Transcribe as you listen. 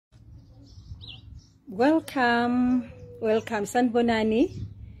Welcome, Sanbonani.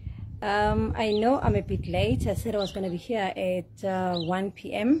 I know I'm a bit late. I said I was going to be here at 1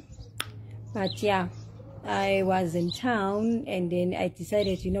 p.m. But yeah, I was in town and then I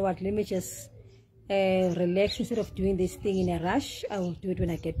decided, you know what, let me just relax. Instead of doing this thing in a rush, I will do it when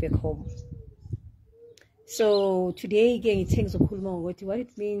I get back home. So today, again, it takes what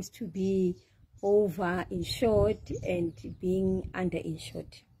it means to be over-insured and being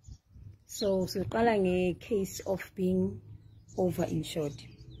under-insured. So calling a case of being over-insured.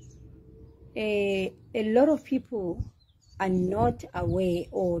 A lot of people are not aware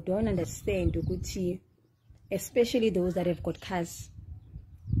or don't understand, especially those that have got cars.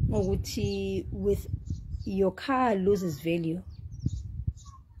 With your car loses value.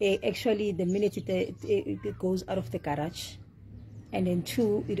 Actually, the minute it goes out of the garage, and then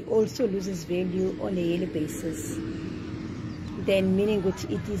two, it also loses value on a yearly basis. Then meaning that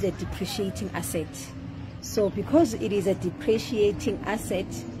it is a depreciating asset. So because it is a depreciating asset,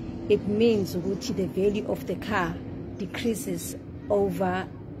 it means that the value of the car decreases over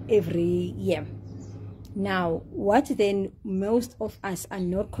every year. Now, what then most of us are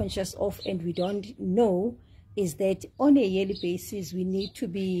not conscious of and we don't know is that on a yearly basis, we need to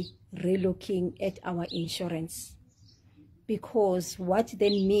be relooking at our insurance. Because what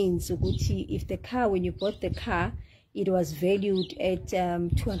then means, if the car, when you bought the car, it was valued at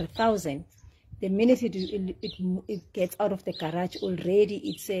 200,000. The minute it gets out of the garage, already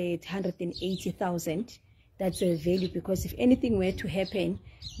it's at 180,000. That's a value, because if anything were to happen,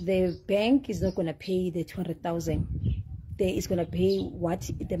 the bank is not going to pay the 200,000. They is going to pay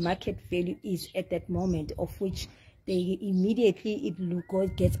what the market value is at that moment, of which they immediately it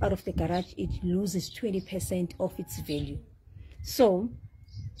gets out of the garage, it loses 20% of its value. So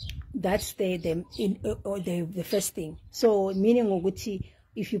that's the first thing. So meaning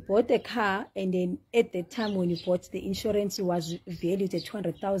if you bought a car and then at the time when you bought, the insurance was valued at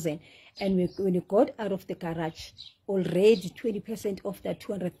 200,000, and when you got out of the garage, already 20% of that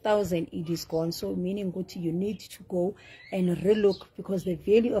 200,000 it is gone. So meaning you need to go and relook, because the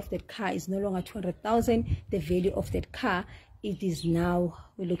value of that car is no longer 200,000. The value of that car, it is now,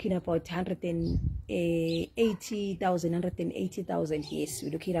 we're looking about 180,000. Yes, we're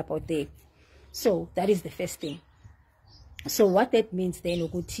looking about there. So that is the first thing. So what that means then,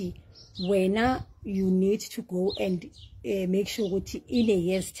 when you need to go and make sure in a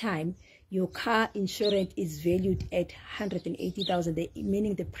year's time, your car insurance is valued at 180,000,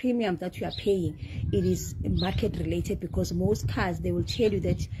 meaning the premium that you are paying, it is market related, because most cars, they will tell you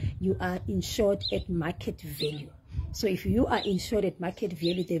that you are insured at market value. So if you are insured at market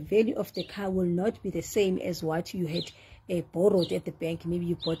value, the value of the car will not be the same as what you had borrowed at the bank. Maybe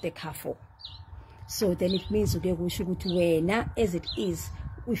you bought the car for. So then it means, now as it is,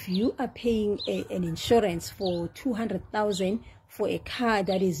 if you are paying an insurance for 200,000 for a car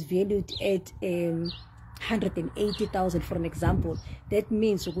that is valued at 180,000, for an example, that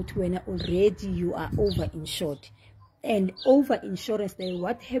means already you are over-insured. And over-insurance, then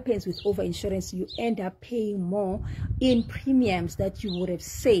what happens with over-insurance, you end up paying more in premiums that you would have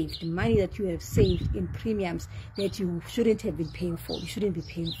saved, money that you have saved in premiums that you shouldn't have been paying for, you shouldn't be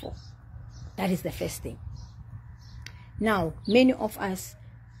paying for. That is the first thing. Now, many of us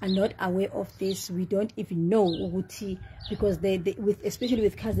are not aware of this. We don't even know, because especially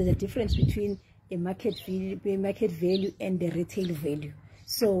with cars, there's a difference between a market value and the retail value.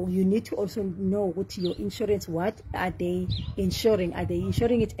 So you need to also know what your insurance, what are they insuring? Are they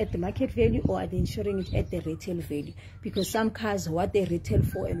insuring it at the market value, or are they insuring it at the retail value? Because some cars, what they retail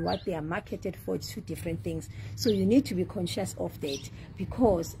for and what they are marketed for, it's two different things. So you need to be conscious of that,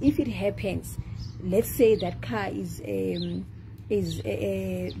 because if it happens, let's say that car is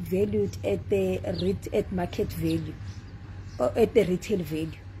valued at market value or at the retail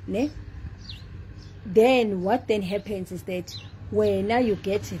value, ne? Then what then happens is that when now you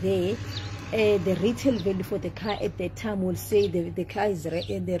get there, the retail value for the car at that time will say the car is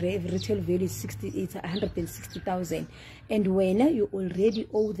the retail value is 160,000, and when now you already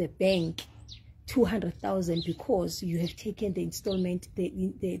owe the bank 200,000 because you have taken the installment,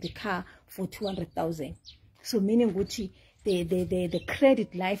 the car for 200,000. So meaning the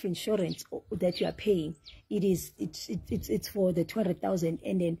credit life insurance that you are paying, it's for the 200,000,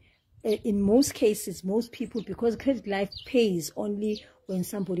 and then in most cases, most people, because credit life pays only when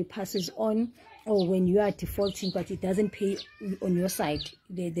somebody passes on or when you are defaulting, but it doesn't pay on your side.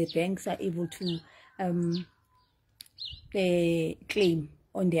 The banks are able to claim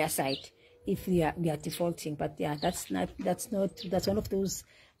on their side if we are defaulting. But yeah, that's one of those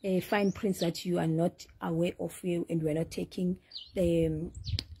fine prints that you are not aware of, and we're not taking the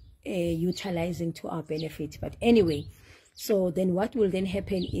utilizing to our benefit. But anyway, so then what will then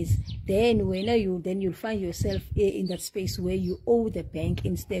happen is then when you'll find yourself in that space where you owe the bank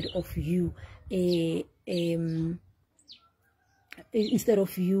instead of you the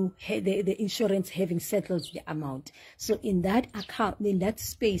insurance having settled the amount. So in that account, in that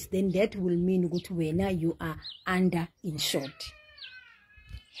space, then that will mean when you are underinsured.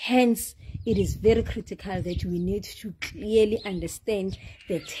 Hence, it is very critical that we need to clearly understand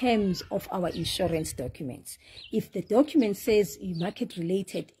the terms of our insurance documents. If the document says market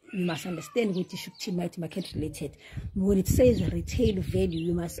related, you must understand what it should be market related. When it says retail value,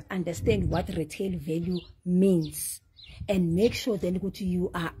 you must understand what retail value means. And make sure then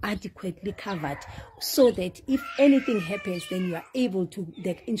you are adequately covered, so that if anything happens, then you are able to,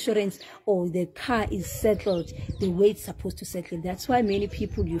 the insurance or the car is settled the way it's supposed to settle. That's why many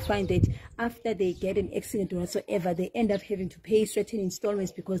people, you find that after they get an accident or whatsoever, they end up having to pay certain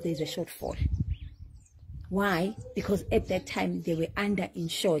installments because there is a shortfall. Why? Because at that time they were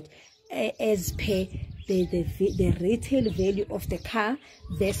underinsured as per the retail value of the car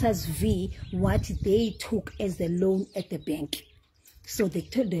versus what they took as the loan at the bank. So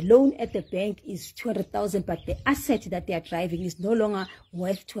the loan at the bank is 200,000, but the asset that they are driving is no longer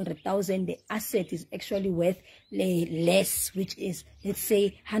worth 200,000. The asset is actually worth less, which is, let's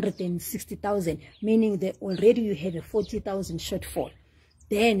say, 160,000, meaning that already you have a 40,000 shortfall.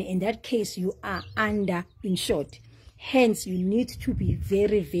 Then in that case, you are underinsured. Hence, you need to be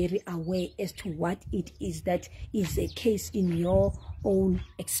very, very aware as to what it is that is the case in your own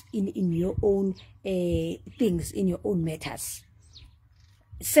things, in your own matters.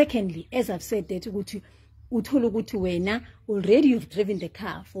 Secondly, as I've said, that already you've driven the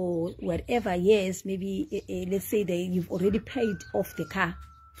car for whatever years, maybe let's say that you've already paid off the car,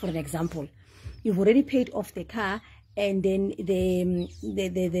 for an example. You've already paid off the car, and then the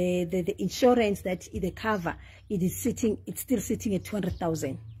insurance that the cover, it's still sitting at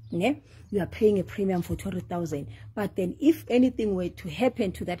 200,000. Yeah? You are paying a premium for 200,000. But then if anything were to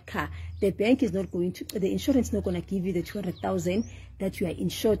happen to that car, the bank is not going to, the insurance is not going to give you the 200,000 that you are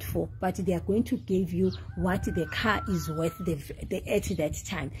insured for, but they are going to give you what the car is worth at that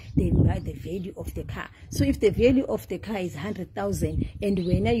time, the value of the car. So if the value of the car is 100,000, and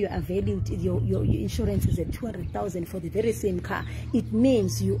when you are valued, your insurance is at 200,000 for the very same car, it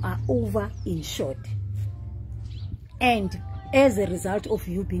means you are over-insured. And as a result of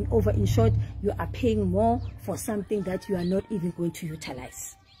you being over-insured, you are paying more for something that you are not even going to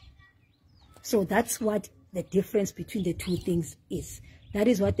utilize. So that's what the difference between the two things is. That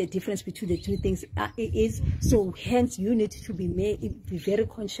is what the difference between the two things is. So hence, you need to be very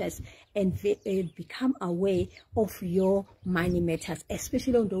conscious and become aware of your money matters,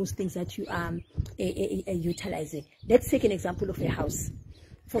 especially on those things that you are utilizing. Let's take an example of a house.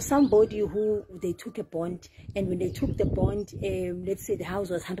 For somebody who they took a bond, and when they took the bond, let's say the house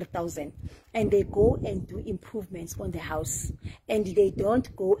was 100,000, and they go and do improvements on the house, and they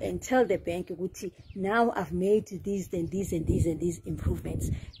don't go and tell the bank, now I've made these and these and these and these improvements.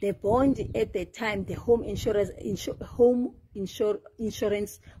 The bond at the time, the homeowners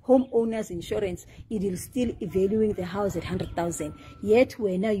insurance, it is still valuing the house at 100,000. Yet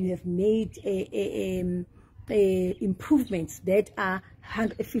when now you have made improvements that are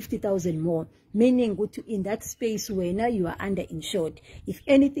 150,000 more, meaning in that space where now you are underinsured. If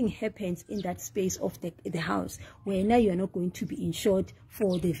anything happens in that space of the house, where now you are not going to be insured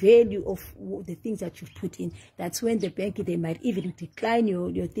for the value of the things that you've put in, that's when the bank, they might even decline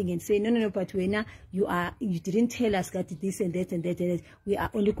your thing and say, no, but when now you didn't tell us that this and that and that, and that, we are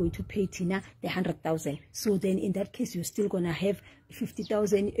only going to pay Tina the 100,000. So then in that case, you're still gonna have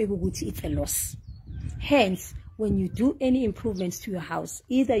 50,000, which it's a loss. Hence, when you do any improvements to your house,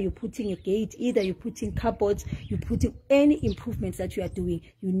 either you're putting a gate, either you're putting cupboards, you're putting any improvements that you are doing,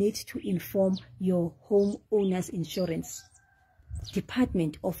 you need to inform your homeowners insurance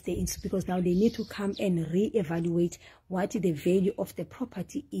department of because now they need to come and re-evaluate what the value of the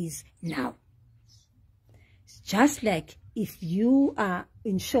property is now. Just like if you are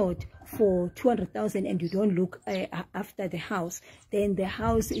insured for 200,000 and you don't look after the house, then the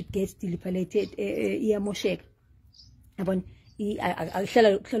house, it gets dilapidated, then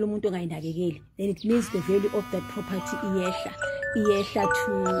it means the value of that property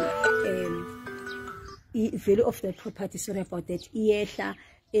value of the property, sorry about that,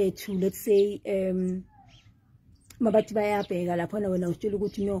 to, let's say, no,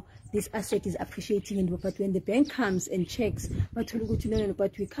 this asset is appreciating, but when the bank comes and checks, but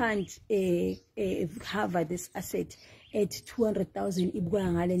we can't cover this asset at 200,000,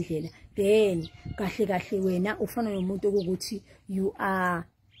 then you are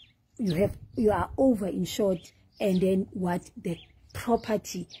you are over insured, and then what the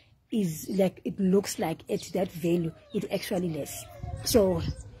property is like, it looks like at that value, it actually less. So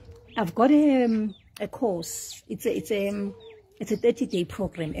I've got a course. It's a 30-day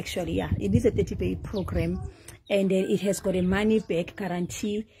program, actually. Yeah, it is a 30-day program, and then it has got a money back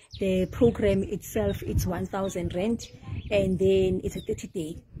guarantee. The program itself, it's 1,000 rand, and then it's a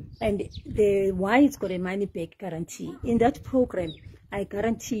 30-day. And the why it's got a money back guarantee, in that program, I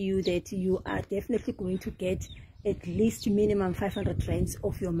guarantee you that you are definitely going to get at least minimum 500 rands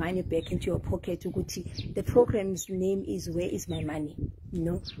of your money back into your pocket. The program's name is Where Is My Money? You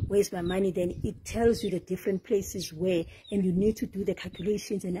know, where is my money? Then it tells you the different places where, and you need to do the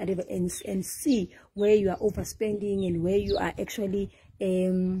calculations and see where you are overspending and where you are actually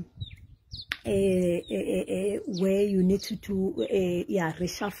where you need to do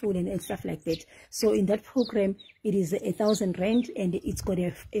reshuffle and stuff like that. So in that program, it is 1,000 rand, and it's got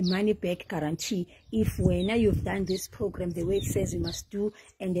a money back guarantee. If when you've done this program the way it says you must do,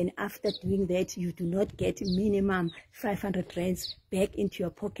 and then after doing that you do not get minimum 500 rands back into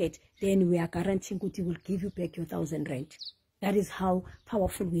your pocket, then we are guaranteeing that we will give you back your 1,000 rand. That is how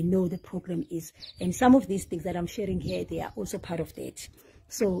powerful we know the program is. And some of these things that I'm sharing here, they are also part of that.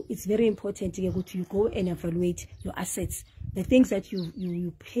 So it's very important to go and evaluate your assets. The things that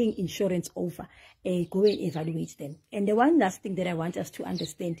you're paying insurance over, go and evaluate them. And the one last thing that I want us to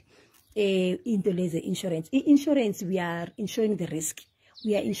understand in the insurance. In insurance, we are insuring the risk.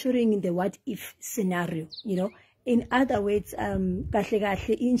 We are insuring the what-if scenario, you know. In other words,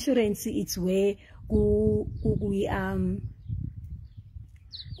 insurance, it's where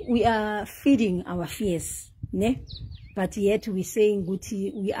we are feeding our fears, ne? But yet we're saying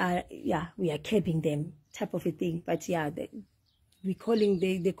we are capping them, type of a thing. But yeah, they call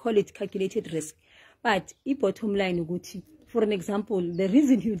it calculated risk. But the bottom line, for an example, the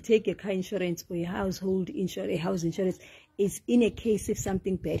reason you take a car insurance or a house insurance is in a case if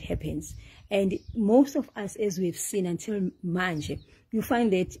something bad happens. And most of us, as we've seen until Manje, you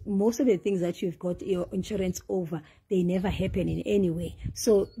find that most of the things that you've got your insurance over, they never happen in any way.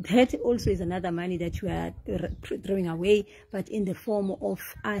 So that also is another money that you are throwing away, but in the form of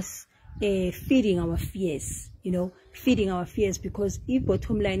us feeding our fears, you know, feeding our fears. Because if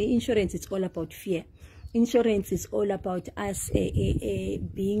bottom line, insurance is all about fear. Insurance is all about us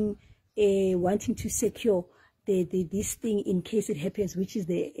being wanting to secure this thing in case it happens, which is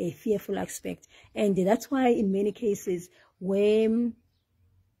the fearful aspect. And that's why in many cases when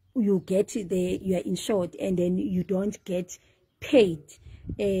you get you are insured and then you don't get paid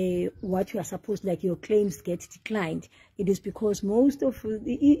what you are supposed, like your claims get declined, it is because most of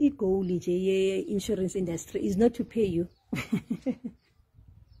the goal insurance industry is not to pay you.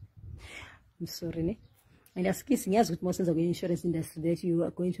 I'm sorry, ne? And as with most of the insurance industry, that you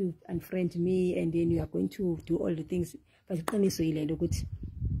are going to unfriend me and then you are going to do all the things. But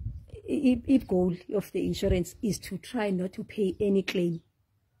if goal of the insurance is to try not to pay any claim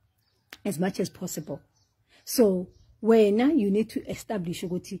as much as possible. So when now you need to establish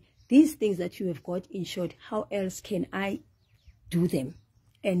these things that you have got insured, how else can I do them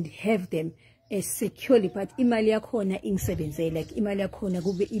and have them securely? But imali yakhona ingisebenze, like imali yakhona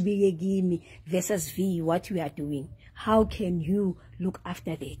kube ibike kimi versus V, what we are doing. How can you look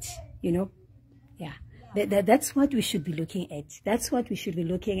after that? You know? Yeah. That's what we should be looking at. That's what we should be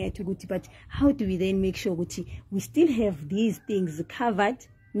looking at. But how do we then make sure we still have these things covered,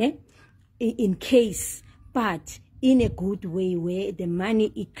 ne? In case, but in a good way where the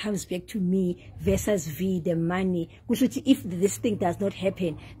money, it comes back to me versus V, the money. If this thing does not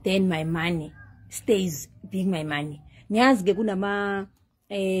happen, then my money stays being my money. Niyazke kunama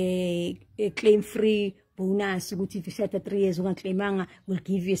claim free bonus, if you set 3 years claimanga will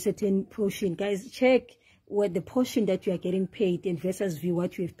give you a certain portion. Guys, check what the portion that you are getting paid and versus V,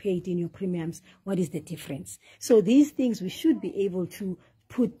 what you have paid in your premiums. What is the difference? So these things we should be able to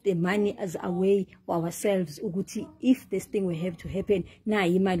put the money as a way for ourselves. If this thing will have to happen, na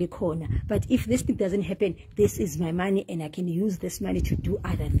imali khona. But if this thing doesn't happen, this is my money and I can use this money to do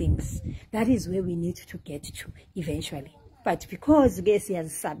other things. That is where we need to get to eventually. But because guess he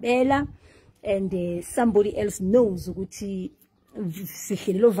has Sabela and somebody else knows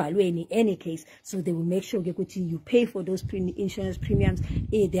in any case, so they will make sure you pay for those insurance premiums.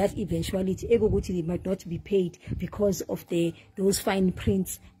 That eventuality they might not be paid because of those fine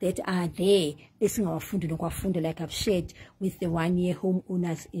prints that are there. Like I've shared with the 1-year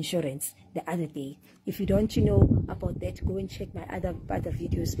homeowners insurance the other day. If you don't know about that, go and check my other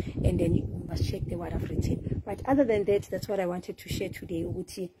videos, and then you must check what I've written. But other than that, that's what I wanted to share today.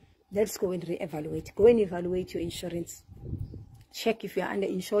 Let's go and reevaluate. Go and evaluate your insurance. check if you're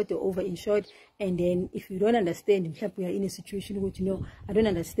underinsured or overinsured. And then if you don't understand, we are in a situation where, you know, I don't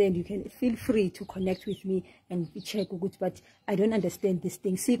understand, you can feel free to connect with me and check, but I don't understand this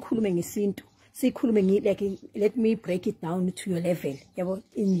thing. Like, let me break it down to your level,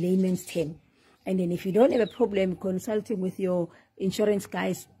 in layman's term. And then if you don't have a problem consulting with your insurance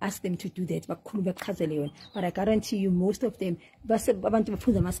guys, ask them to do that. But I guarantee you, most of them, they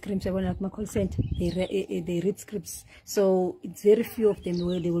read scripts. So it's very few of them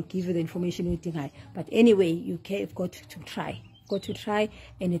where they will give you the information. But anyway, you've got to try.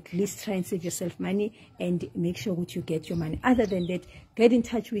 And at least try and save yourself money and make sure that you get your money. Other than that, get in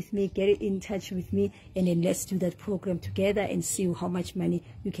touch with me, and then let's do that program together and see how much money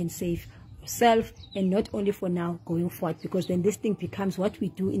you can save yourself, and not only for now, going forward, because then this thing becomes what we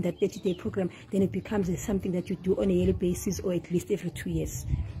do in that 30-day program. Then it becomes something that you do on a yearly basis, or at least every 2 years.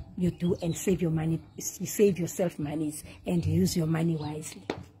 You do and save your money, save yourself monies, and use your money wisely.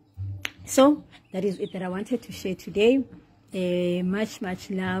 So that is it that I wanted to share today. Much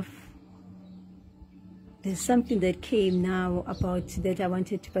love. There's something that came now about that I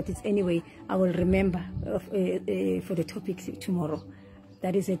wanted to, but it's anyway, I will remember for the topic tomorrow.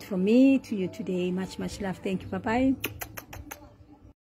 That is it from me to you today. Much love. Thank you. Bye-bye.